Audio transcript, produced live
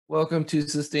Welcome to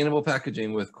Sustainable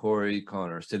Packaging with Cory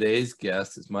Connors. Today's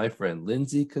guest is my friend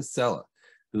Lindsey Casella,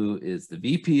 who is the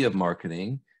VP of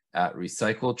Marketing at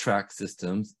Recycle Track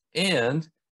Systems and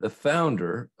the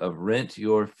founder of Rent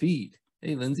Your Feed.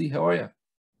 Hey, Lindsey, how are you?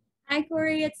 Hi,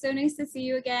 Cory. It's so nice to see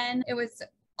you again. It was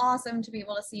awesome to be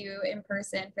able to see you in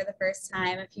person for the first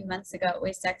time a few months ago at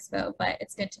Waste Expo, but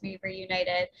it's good to be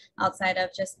reunited outside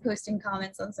of just posting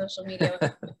comments on social media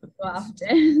so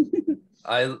often.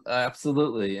 I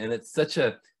absolutely, and it's such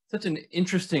an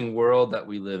interesting world that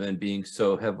we live in, being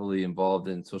so heavily involved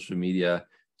in social media,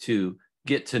 to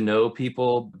get to know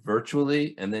people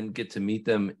virtually and then get to meet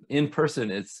them in person.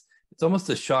 It's almost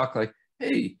a shock, like,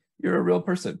 hey, you're a real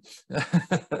person.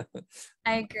 I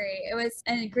agree. It was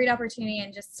a great opportunity,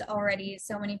 and just already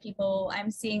so many people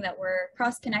I'm seeing that we're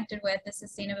cross-connected with. The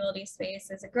sustainability space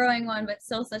is a growing one, but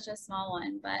still such a small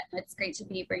one. But it's great to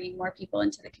be bringing more people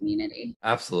into the community.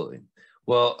 Absolutely.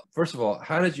 Well, first of all,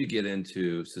 how did you get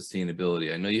into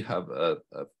sustainability? I know you have a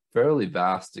fairly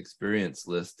vast experience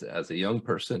list as a young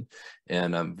person,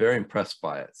 and I'm very impressed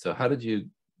by it. So how did you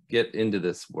get into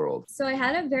this world? So I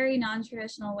had a very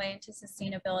non-traditional way into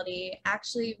sustainability.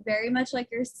 Actually, very much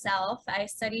like yourself, I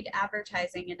studied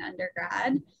advertising in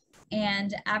undergrad.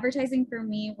 And advertising for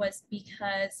me was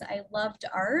because I loved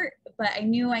art, but I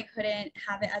knew I couldn't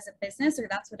have it as a business, or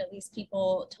that's what at least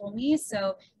people told me.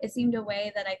 So it seemed a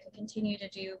way that I could continue to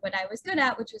do what I was good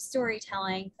at, which was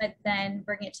storytelling, but then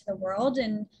bring it to the world.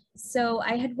 And so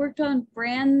I had worked on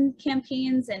brand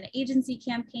campaigns and agency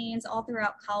campaigns all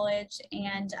throughout college,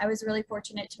 and I was really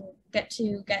fortunate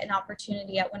to get an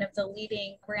opportunity at one of the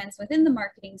leading brands within the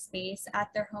marketing space at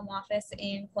their home office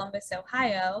in Columbus,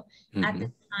 Ohio. At the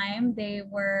time, they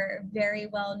were very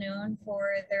well known for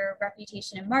their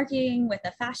reputation in marketing, with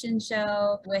a fashion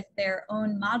show, with their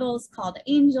own models called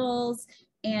Angels.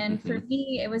 And for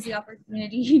me, it was the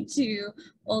opportunity to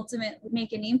ultimately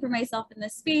make a name for myself in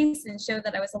this space and show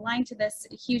that I was aligned to this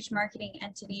huge marketing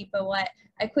entity. But what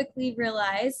I quickly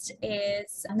realized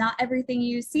is not everything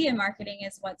you see in marketing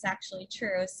is what's actually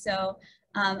true. So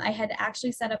I had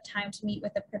actually set up time to meet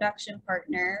with a production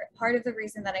partner. Part of the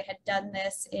reason that I had done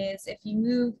this is if you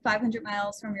move 500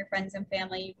 miles from your friends and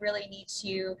family, you really need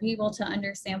to be able to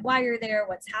understand why you're there,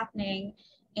 what's happening.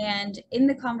 And in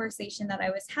the conversation that I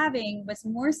was having was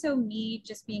more so me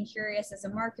just being curious as a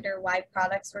marketer why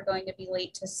products were going to be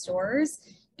late to stores.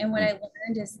 And what I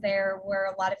learned is there were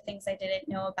a lot of things I didn't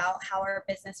know about how our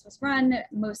business was run,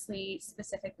 mostly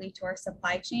specifically to our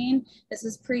supply chain. This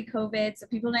was pre-COVID, so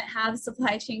people didn't have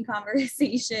supply chain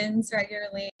conversations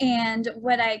regularly. And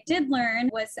what I did learn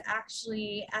was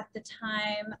actually at the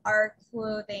time, our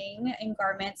clothing and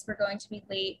garments were going to be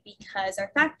late because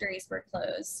our factories were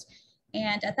closed.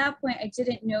 And at that point, I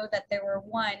didn't know that there were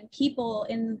people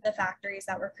in the factories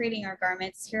that were creating our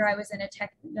garments. Here I was in a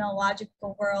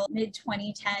technological world,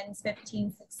 mid-2010s,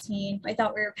 15, 16. I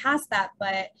thought we were past that,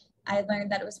 but I learned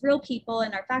that it was real people,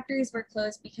 and our factories were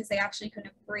closed because they actually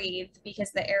couldn't breathe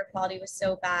because the air quality was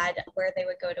so bad where they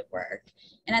would go to work.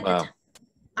 And at the time,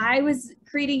 I was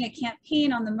creating a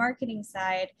campaign on the marketing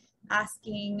side,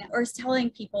 asking or telling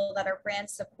people that our brand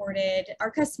supported our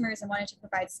customers and wanted to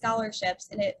provide scholarships.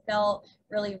 And it felt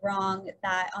really wrong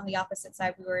that on the opposite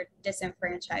side, we were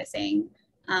disenfranchising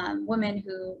women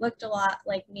who looked a lot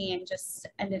like me and just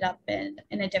ended up in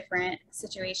a different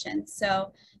situation.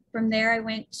 So from there, I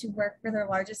went to work for their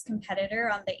largest competitor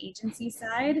on the agency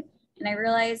side. And I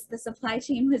realized the supply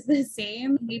chain was the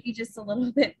same, maybe just a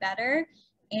little bit better.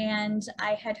 And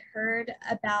I had heard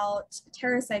about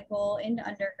TerraCycle in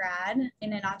undergrad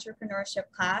in an entrepreneurship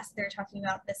class. They were talking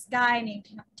about this guy named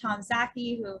Tom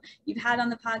Zaki, who you've had on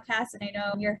the podcast and I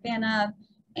know you're a fan of.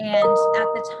 And at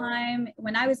the time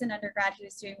when I was in undergrad, he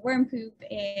was doing worm poop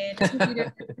in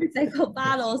recycled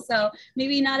bottles. So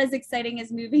maybe not as exciting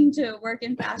as moving to work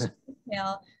in fashion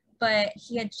retail. But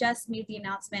he had just made the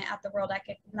announcement at the World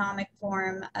Economic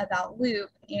Forum about Loop,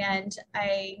 and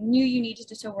I knew you needed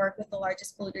to work with the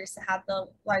largest polluters to have the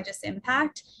largest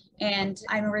impact. And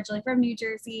I'm originally from New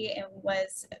Jersey and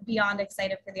was beyond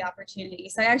excited for the opportunity.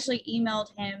 So I actually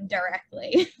emailed him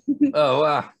directly. Oh,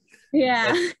 wow.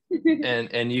 Yeah.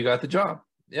 And you got the job.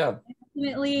 Yeah.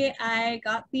 Ultimately, I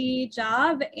got the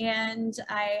job, and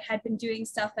I had been doing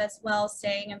stuff as well,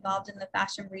 staying involved in the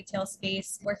fashion retail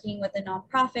space, working with a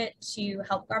nonprofit to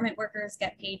help garment workers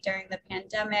get paid during the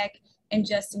pandemic and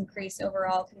just increase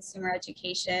overall consumer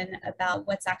education about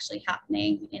what's actually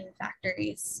happening in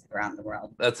factories around the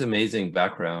world. That's amazing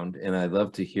background. And I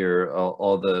love to hear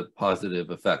all the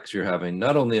positive effects you're having,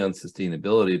 not only on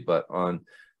sustainability, but on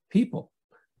people.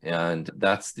 And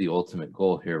that's the ultimate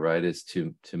goal here, right? Is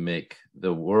to make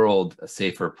the world a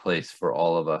safer place for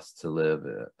all of us to live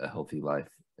a healthy life.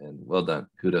 And well done.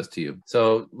 Kudos to you.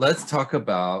 So let's talk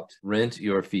about Rent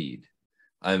Your Feed.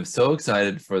 I'm so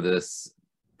excited for this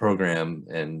program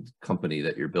and company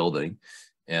that you're building,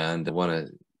 and I want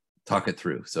to talk it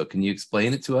through. So can you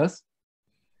explain it to us?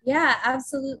 Yeah,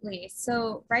 absolutely.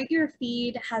 So, Write Your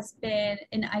Feed has been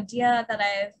an idea that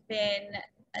I've been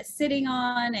sitting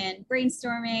on and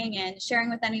brainstorming and sharing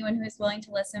with anyone who is willing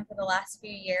to listen for the last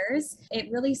few years. It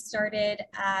really started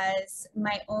as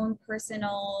my own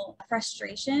personal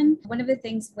frustration. One of the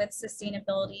things with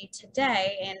sustainability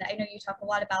today, and I know you talk a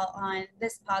lot about on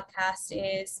this podcast,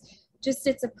 is just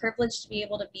it's a privilege to be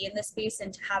able to be in this space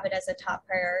and to have it as a top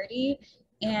priority.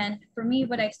 And for me,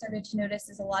 what I started to notice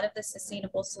is a lot of the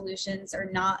sustainable solutions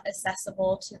are not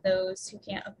accessible to those who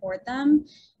can't afford them.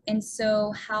 And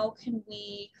so how can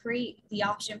we create the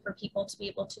option for people to be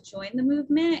able to join the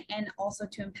movement and also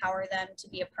to empower them to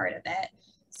be a part of it?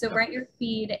 So Write Your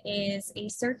Feed is a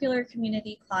circular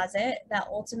community closet that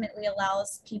ultimately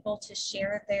allows people to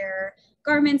share their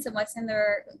garments and what's in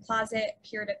their closet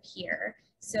peer to peer.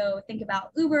 So think about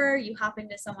Uber, you hop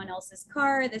into someone else's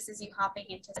car, this is you hopping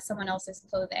into someone else's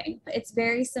clothing. It's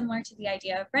very similar to the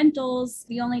idea of rentals.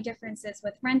 The only difference is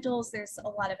with rentals, there's a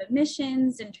lot of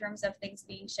emissions in terms of things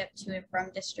being shipped to and from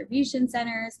distribution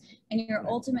centers, and you're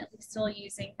ultimately still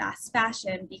using fast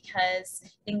fashion because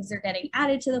things are getting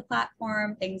added to the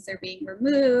platform, things are being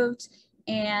removed.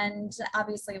 And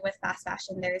obviously with fast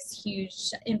fashion, there's huge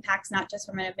impacts, not just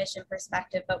from an emission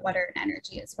perspective, but water and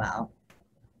energy as well.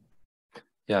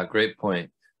 Yeah, great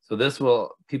point. So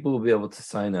people will be able to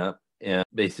sign up and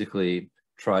basically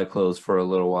try clothes for a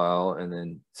little while and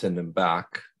then send them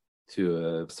back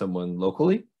to someone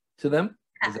locally to them.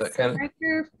 Is that kind of? Write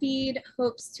Your Feed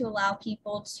hopes to allow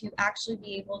people to actually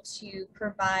be able to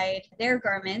provide their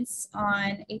garments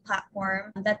on a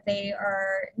platform that they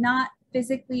are not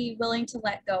physically willing to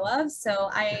let go of. So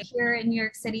I here in New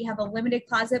York City have a limited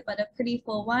closet, but a pretty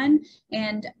full one.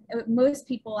 And most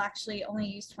people actually only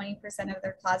use 20% of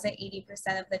their closet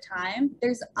 80% of the time.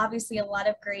 There's obviously a lot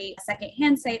of great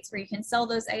secondhand sites where you can sell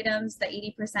those items, the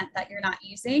 80% that you're not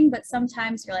using. But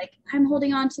sometimes you're like, I'm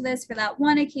holding on to this for that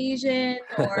one occasion,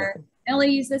 or I only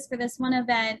use this for this one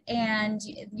event, and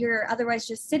you're otherwise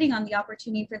just sitting on the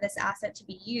opportunity for this asset to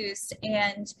be used.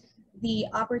 And the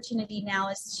opportunity now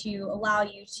is to allow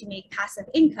you to make passive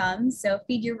income, so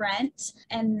feed your rent,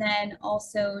 and then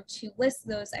also to list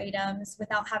those items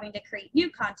without having to create new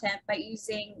content by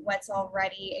using what's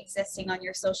already existing on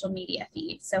your social media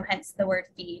feed. So hence the word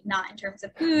feed, not in terms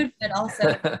of food, but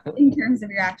also in terms of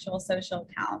your actual social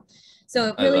account. So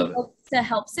it really helps to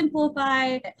help simplify,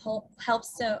 it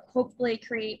helps to hopefully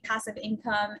create passive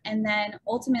income. And then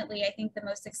ultimately, I think the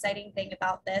most exciting thing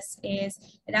about this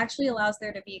is it actually allows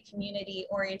there to be a community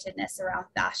orientedness around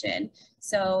fashion.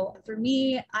 So for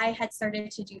me, I had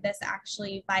started to do this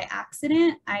actually by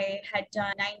accident. I had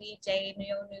done a 90-day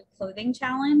no new clothing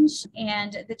challenge,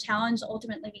 and the challenge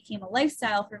ultimately became a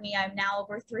lifestyle for me. I'm now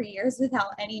over 3 years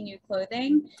without any new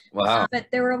clothing. Wow. But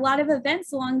there were a lot of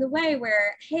events along the way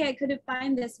where, hey, I couldn't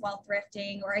find this while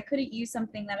thrifting, or I couldn't use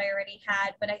something that I already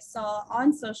had, but I saw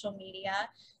on social media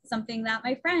something that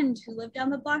my friend who lived down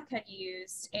the block had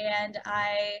used. And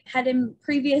I had in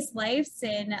previous lives,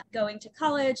 in going to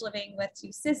college, living with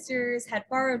two sisters, had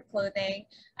borrowed clothing.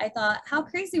 I thought, how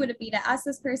crazy would it be to ask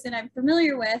this person I'm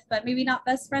familiar with, but maybe not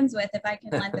best friends with, if I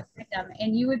can lend this item?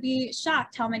 And you would be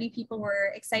shocked how many people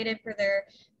were excited for their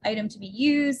item to be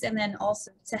used, and then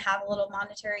also to have a little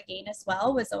monetary gain as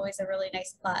well was always a really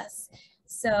nice plus.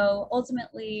 So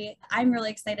ultimately, I'm really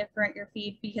excited for Rent Your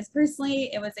Feed because personally,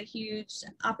 it was a huge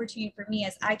opportunity for me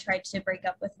as I tried to break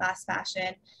up with fast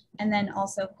fashion. And then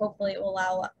also, hopefully, it will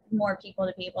allow more people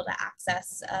to be able to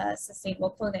access a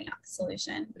sustainable clothing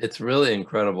solution. It's really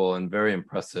incredible and very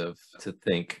impressive to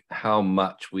think how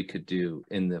much we could do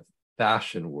in the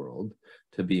fashion world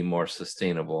to be more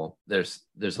sustainable. There's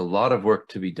a lot of work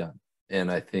to be done. And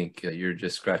I think you're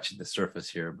just scratching the surface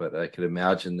here, but I could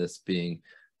imagine this being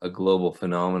a global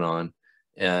phenomenon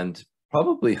and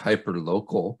probably hyper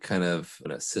local kind of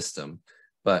in a system.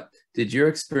 But did your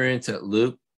experience at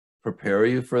Loop prepare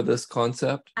you for this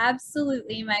concept?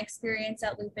 Absolutely. My experience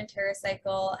at Loop and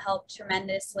TerraCycle helped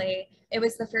tremendously. It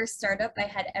was the first startup I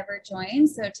had ever joined.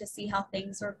 So to see how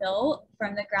things were built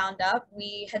from the ground up,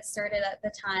 we had started at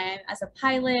the time as a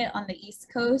pilot on the East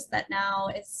Coast that now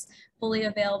is fully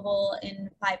available in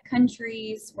 5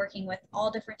 countries, working with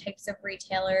all different types of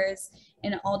retailers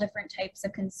and all different types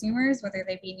of consumers, whether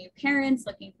they be new parents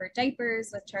looking for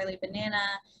diapers with Charlie Banana,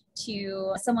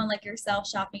 to someone like yourself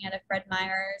shopping at a Fred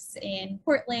Meyer's in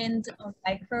Portland owned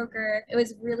by Kroger. It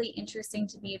was really interesting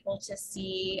to be able to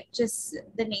see just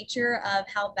the nature of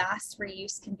how vast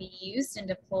reuse can be used and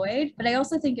deployed. But I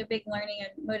also think a big learning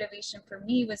and motivation for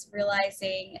me was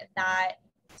realizing that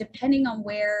depending on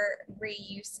where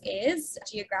reuse is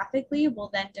geographically will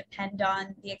then depend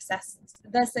on the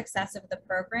success of the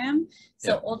program.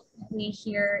 So ultimately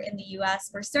here in the US,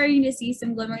 we're starting to see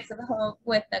some glimmers of hope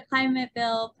with the climate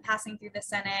bill passing through the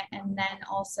Senate, and then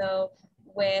also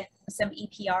with some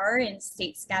EPR in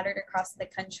states scattered across the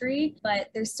country. But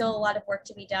there's still a lot of work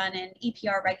to be done, and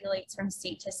EPR regulates from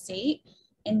state to state.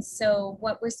 And so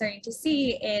what we're starting to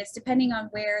see is, depending on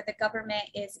where the government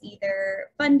is either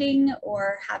funding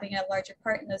or having a larger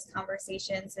part in those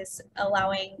conversations, is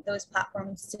allowing those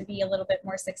platforms to be a little bit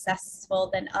more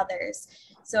successful than others.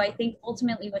 So I think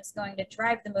ultimately what's going to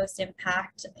drive the most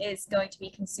impact is going to be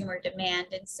consumer demand.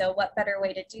 And so what better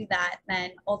way to do that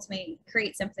than ultimately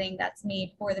create something that's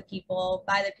made for the people,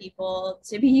 by the people,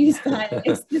 to be used by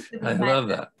I love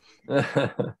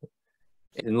that.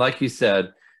 And like you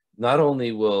said, not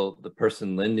only will the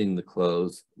person lending the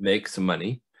clothes make some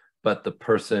money, but the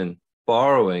person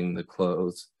borrowing the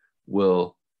clothes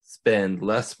will spend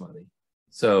less money.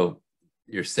 So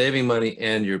you're saving money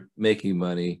and you're making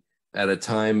money at a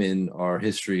time in our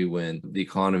history when the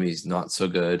economy is not so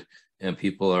good and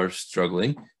people are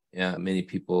struggling. Many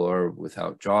people are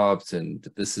without jobs, and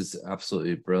this is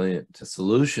absolutely a brilliant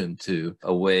solution to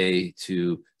a way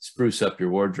to spruce up your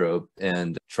wardrobe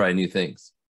and try new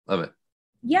things. Love it.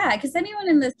 Yeah, because anyone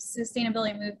in the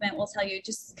sustainability movement will tell you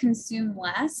just consume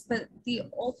less. But the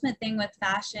ultimate thing with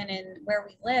fashion and where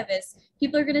we live is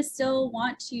people are going to still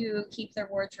want to keep their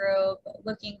wardrobe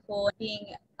looking cool,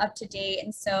 being up to date.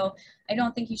 And so I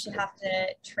don't think you should have to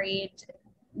trade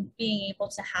being able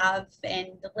to have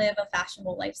and live a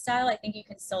fashionable lifestyle. I think you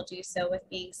can still do so with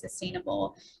being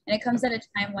sustainable. And it comes at a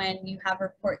time when you have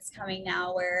reports coming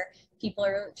now where people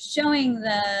are showing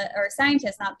or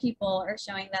scientists, not people, are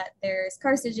showing that there's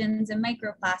carcinogens and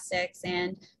microplastics,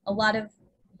 and a lot of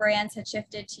brands had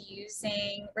shifted to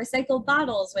using recycled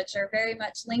bottles, which are very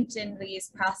much linked in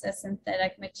these processed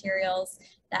synthetic materials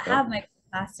that have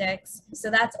microplastics. So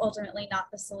that's ultimately not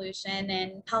the solution,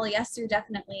 and polyester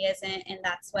definitely isn't, and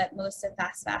that's what most of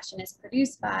fast fashion is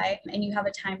produced by. And you have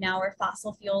a time now where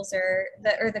fossil fuels or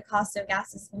the cost of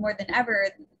gas is more than ever.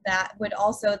 That would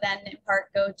also then in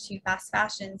part go to fast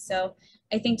fashion. So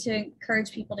I think to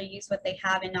encourage people to use what they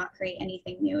have and not create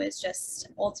anything new is just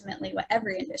ultimately what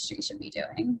every industry should be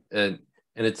doing. And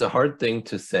it's a hard thing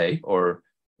to say, or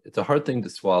it's a hard thing to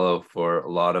swallow for a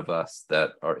lot of us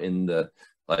that are in the,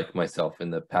 like myself, in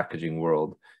the packaging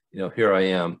world. You know, here I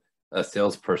am, a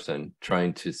salesperson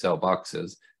trying to sell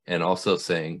boxes and also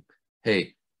saying,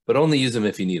 hey, but only use them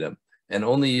if you need them, and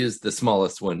only use the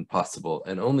smallest one possible,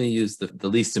 and only use the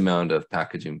least amount of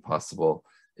packaging possible.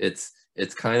 It's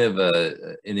kind of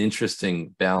an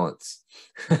interesting balance.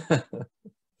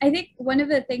 I think one of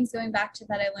the things going back to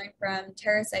that I learned from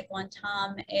TerraCycle and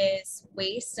Tom is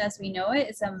waste as we know it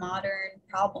is a modern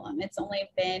problem. It's only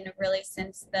been really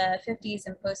since the 50s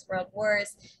and post-World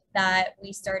Wars that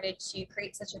we started to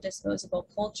create such a disposable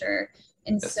culture.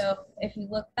 And so if you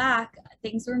look back,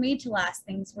 things were made to last,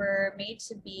 things were made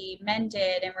to be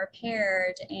mended and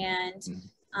repaired, and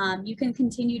you can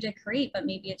continue to create, but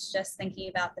maybe it's just thinking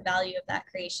about the value of that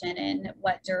creation and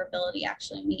what durability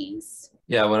actually means.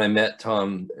 Yeah, when I met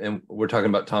Tom, and we're talking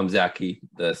about Tom Zaki,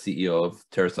 the CEO of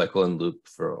TerraCycle and Loop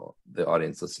for the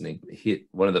audience listening.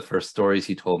 One of the first stories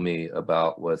he told me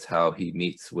about was how he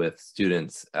meets with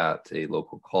students at a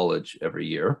local college every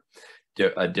year,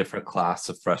 a different class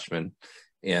of freshmen,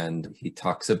 and he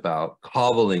talks about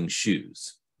cobbling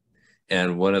shoes.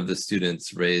 And one of the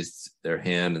students raised their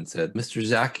hand and said, Mr.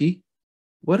 Zaki,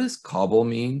 what does cobble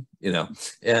mean? You know,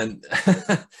 and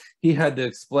he had to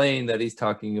explain that he's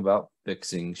talking about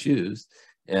fixing shoes.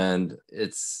 And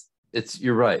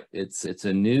you're right. It's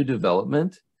a new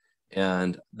development.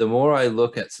 And the more I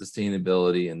look at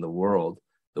sustainability in the world,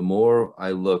 the more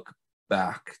I look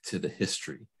back to the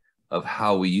history of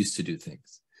how we used to do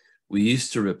things. We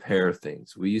used to repair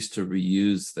things. We used to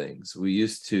reuse things. We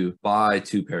used to buy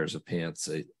 2 pairs of pants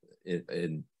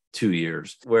in 2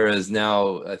 years. Whereas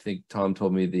now, I think Tom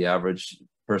told me the average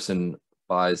person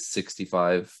buys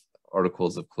 65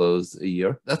 articles of clothes a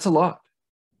year. That's a lot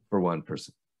for one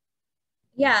person.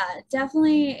 Yeah,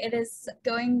 definitely. It is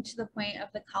going to the point of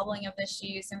the cobbling of the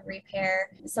shoes and repair,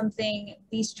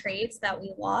 these trades that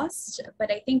we lost.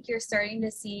 But I think you're starting to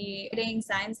see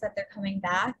signs that they're coming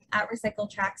back. At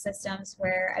Recycle Track Systems,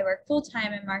 where I work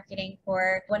full-time in marketing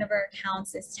for, one of our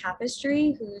accounts is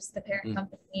Tapestry, who's the parent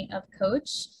company of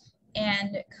Coach.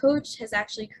 And Coach has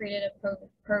actually created a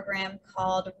program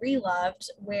called Reloved,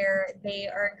 where they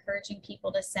are encouraging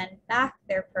people to send back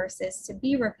their purses to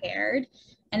be repaired.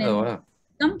 And Oh, in wow.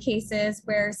 some cases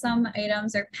where some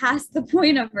items are past the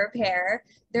point of repair,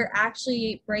 they're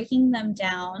actually breaking them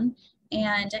down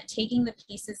and taking the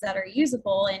pieces that are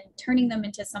usable and turning them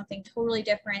into something totally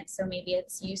different. So maybe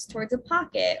it's used towards a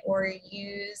pocket, or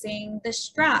using the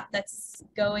strap that's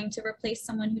going to replace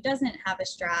someone who doesn't have a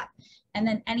strap. And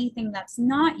then anything that's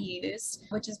not used,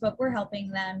 which is what we're helping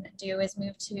them do, is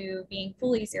move to being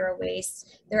fully zero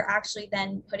waste. They're actually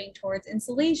then putting towards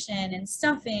insulation and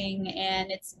stuffing, and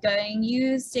it's getting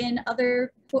used in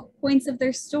other points of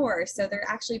their store. So they're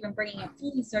actually even bringing it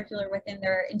fully circular within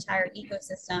their entire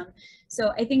ecosystem.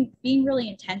 So I think being really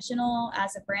intentional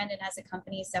as a brand and as a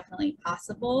company is definitely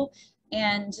possible.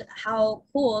 And how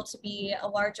cool to be a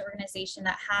large organization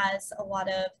that has a lot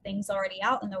of things already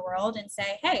out in the world and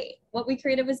say, hey, what we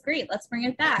created was great. Let's bring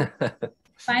it back.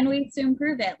 Find ways to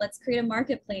improve it. Let's create a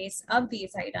marketplace of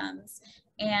these items.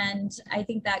 And I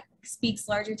think that speaks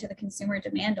larger to the consumer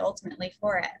demand ultimately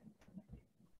for it.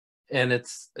 And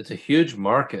it's a huge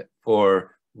market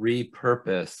for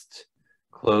repurposed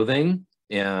clothing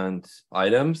and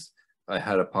items. I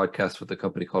had a podcast with a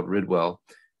company called Ridwell,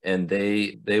 and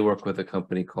they work with a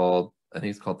company called, I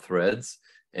think it's called Threads,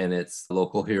 and it's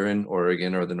local here in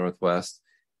Oregon or the Northwest.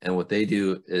 And what they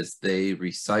do is they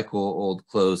recycle old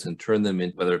clothes and turn them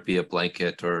in, whether it be a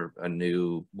blanket or a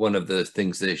new, one of the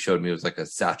things they showed me was like a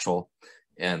satchel.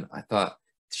 And I thought,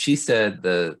 she said,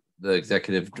 the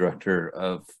executive director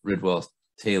of Ridwell,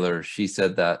 Taylor, she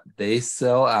said that they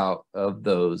sell out of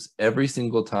those every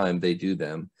single time they do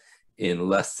them in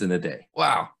less than a day.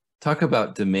 Wow. Talk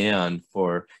about demand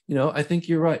for, I think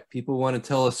you're right. People want to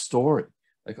tell a story.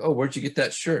 Like, oh, where'd you get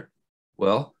that shirt?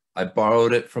 Well, I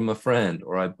borrowed it from a friend,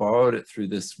 or I borrowed it through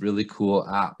this really cool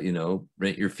app,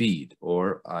 Rent Your Feed,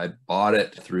 or I bought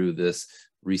it through this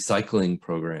recycling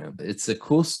program. It's a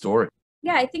cool story.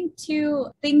 Yeah, I think too,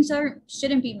 things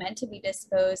shouldn't be meant to be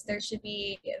disposed. There should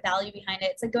be value behind it.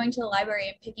 It's like going to the library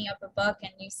and picking up a book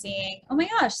and you seeing, oh my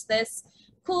gosh, this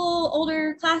cool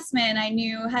older classman I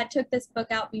knew had took this book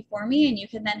out before me, and you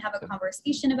can then have a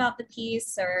conversation about the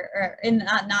piece, or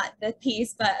not the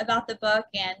piece, but about the book,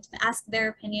 and ask their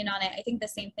opinion on it. I think the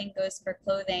same thing goes for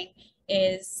clothing.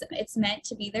 Is it's meant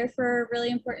to be there for really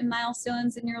important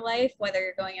milestones in your life, whether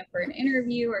you're going in for an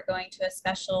interview or going to a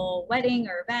special wedding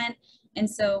or event. And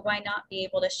so why not be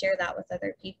able to share that with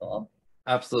other people?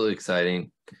 Absolutely exciting.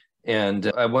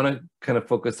 And I want to kind of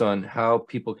focus on how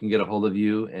people can get a hold of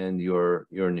you and your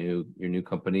new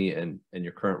company and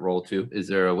your current role too. Is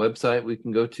there a website we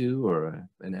can go to, or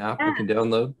an app we can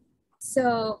download?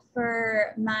 So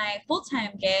for my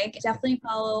full-time gig, definitely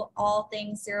follow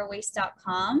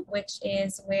allthingzerowaste.com, which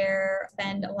is where I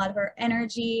spend a lot of our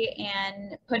energy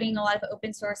and putting a lot of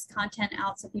open source content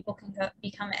out so people can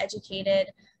become educated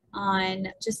on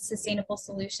just sustainable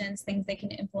solutions, things they can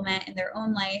implement in their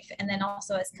own life. And then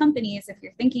also as companies, if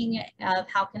you're thinking of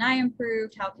how can I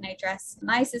improve, how can I address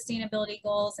my sustainability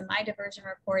goals and my diversion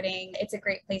reporting, it's a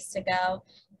great place to go.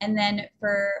 And then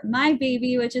for my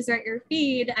baby, which is Rent Your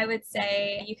Feed, I would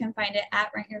say you can find it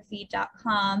at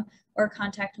rentyourfeed.com or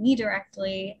contact me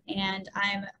directly. And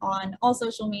I'm on all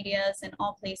social medias and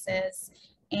all places.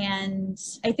 And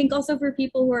I think also for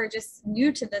people who are just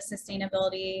new to the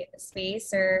sustainability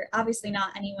space, or obviously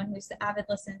not anyone who's the avid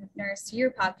listeners to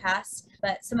your podcast,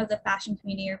 but some of the fashion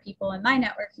community or people in my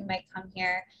network who might come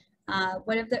here,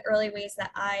 one of the early ways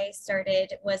that I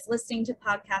started was listening to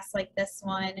podcasts like this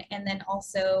one, and then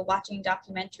also watching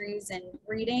documentaries and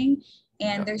reading.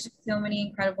 And there's just so many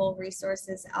incredible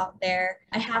resources out there.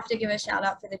 I have to give a shout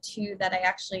out for the two that I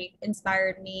actually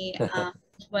inspired me.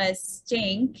 Was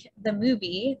Stink, the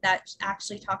movie that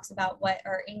actually talks about what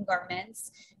are in garments,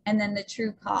 and then The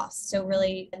True Cost. So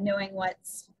really knowing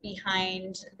what's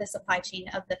behind the supply chain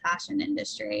of the fashion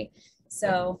industry.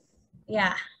 So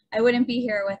yeah, I wouldn't be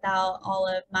here without all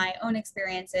of my own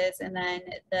experiences and then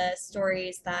the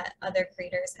stories that other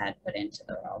creators had put into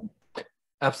the world.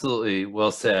 Absolutely.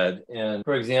 Well said. And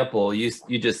for example, you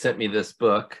just sent me this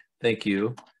book. Thank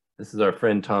you. This is our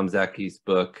friend Tom Zacky's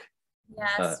book.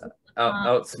 Yes.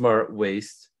 Outsmart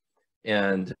Waste.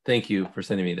 And thank you for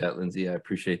sending me that, Lindsey. I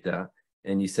appreciate that.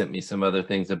 And you sent me some other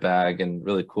things, a bag and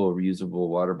really cool reusable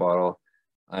water bottle.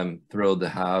 I'm thrilled to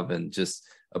have, and just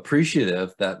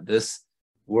appreciative that this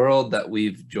world that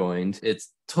we've joined,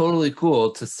 it's totally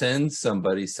cool to send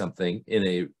somebody something in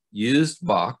a used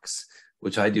box,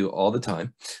 which I do all the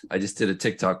time. I just did a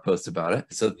TikTok post about it.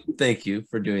 So thank you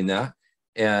for doing that.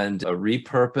 And a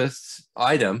repurposed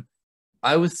item.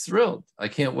 I was thrilled. I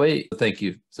can't wait. Thank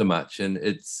you so much. And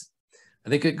it's I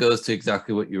think it goes to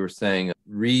exactly what you were saying.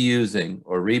 Reusing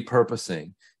or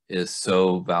repurposing is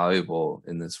so valuable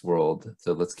in this world.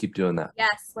 So let's keep doing that.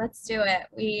 Yes, let's do it.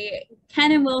 We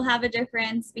can and will have a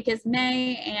difference because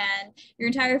May and your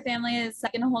entire family is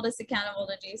going to hold us accountable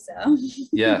to do so.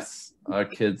 Yes, our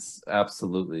kids,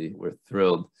 absolutely. We're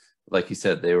thrilled. Like you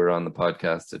said, they were on the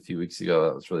podcast a few weeks ago.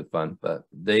 That was really fun. But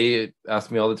they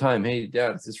ask me all the time, "Hey,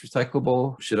 Dad, is this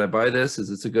recyclable? Should I buy this? Is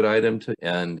this a good item to?"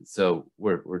 And so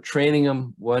we're training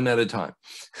them one at a time.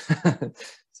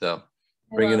 So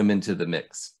bringing them into the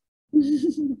mix.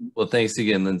 Well, thanks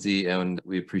again, Lindsey, and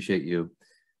we appreciate you.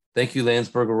 Thank you,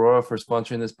 Landsberg Aurora, for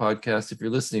sponsoring this podcast. If you're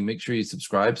listening, make sure you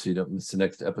subscribe so you don't miss the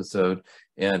next episode,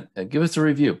 and give us a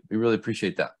review. We really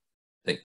appreciate that.